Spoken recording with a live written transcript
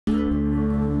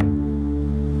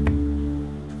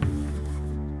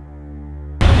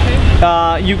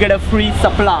you get a free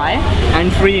supply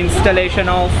and free installation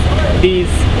of these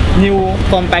new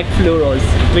compact fluoros,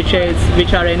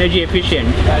 which are energy efficient.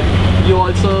 You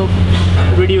also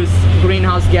reduce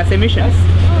greenhouse gas emissions.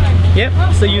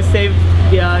 Yep. So you save,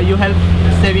 you help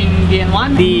saving the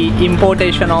environment. The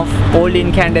importation of old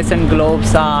incandescent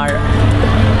globes are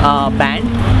banned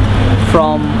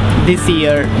from this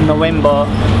year, November,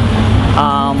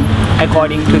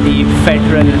 according to the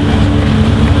federal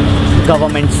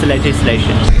government's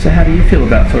legislation. So how do you feel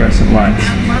about fluorescent lights?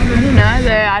 I don't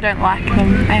know, I don't like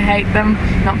them. I hate them.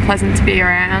 Not pleasant to be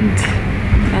around,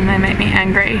 and they make me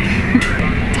angry.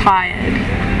 Tired.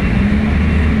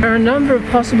 There are a number of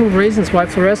possible reasons why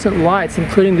fluorescent lights,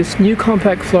 including this new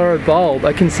compact fluoro bulb,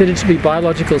 are considered to be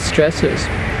biological stressors.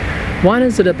 One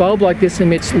is that a bulb like this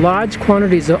emits large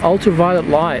quantities of ultraviolet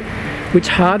light, which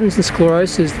hardens and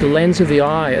scleroses the lens of the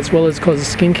eye, as well as causes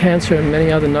skin cancer and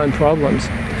many other known problems.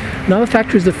 Another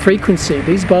factor is the frequency.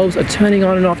 These bulbs are turning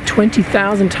on and off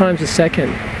 20,000 times a second.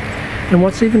 And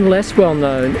what's even less well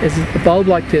known is that a bulb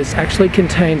like this actually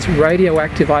contains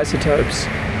radioactive isotopes.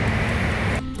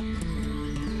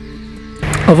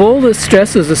 Of all the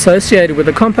stressors associated with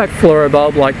a compact fluoro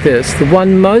bulb like this, the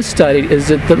one most studied is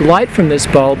that the light from this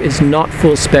bulb is not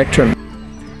full spectrum.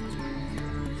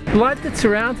 The light that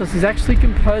surrounds us is actually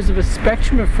composed of a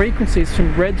spectrum of frequencies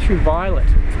from red through violet.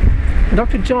 And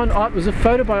Dr. John Ott was a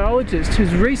photobiologist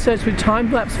whose research with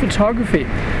time-lapse photography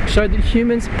showed that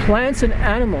humans, plants and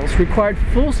animals required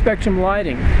full spectrum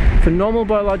lighting for normal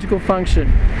biological function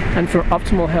and for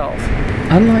optimal health.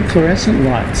 Unlike fluorescent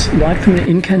lights, light from the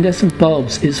incandescent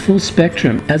bulbs is full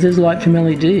spectrum, as is light from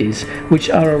LEDs, which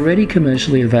are already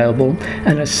commercially available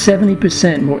and are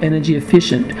 70% more energy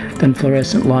efficient than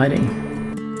fluorescent lighting.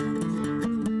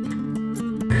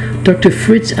 Dr.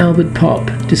 Fritz Albert Popp,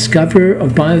 discoverer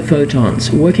of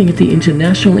biophotons, working at the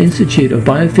International Institute of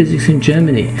Biophysics in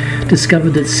Germany,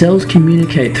 discovered that cells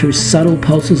communicate through subtle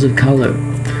pulses of color.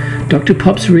 Dr.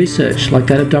 Popp's research, like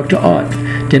that of Dr. Ott,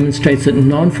 demonstrates that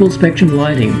non-full spectrum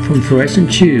lighting from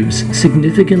fluorescent tubes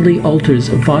significantly alters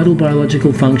vital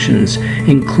biological functions,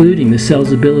 including the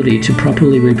cell's ability to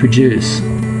properly reproduce.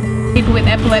 People with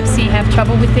epilepsy have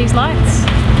trouble with these lights,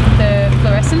 the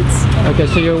fluorescents. Okay,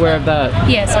 so you're aware of that?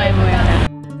 Yes, I am aware of that.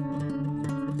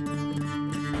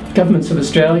 Governments of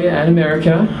Australia and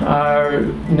America are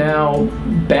now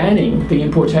banning the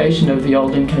importation of the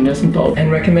old incandescent bulb and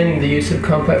recommending the use of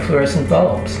compact fluorescent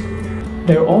bulbs.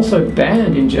 They're also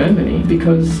banned in Germany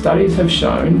because studies have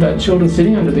shown that children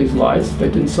sitting under these lights, they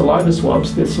did saliva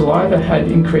swabs, their saliva had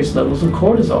increased levels of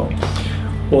cortisol.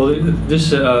 Well,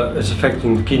 this is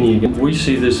affecting the kidney. We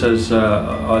see this as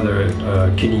either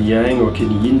a kidney yang or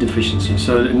kidney yin deficiency.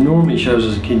 So it normally shows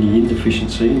as a kidney yin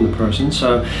deficiency in the person.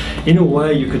 So in a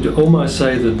way you could almost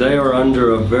say that they are under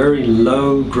a very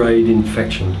low grade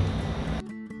infection.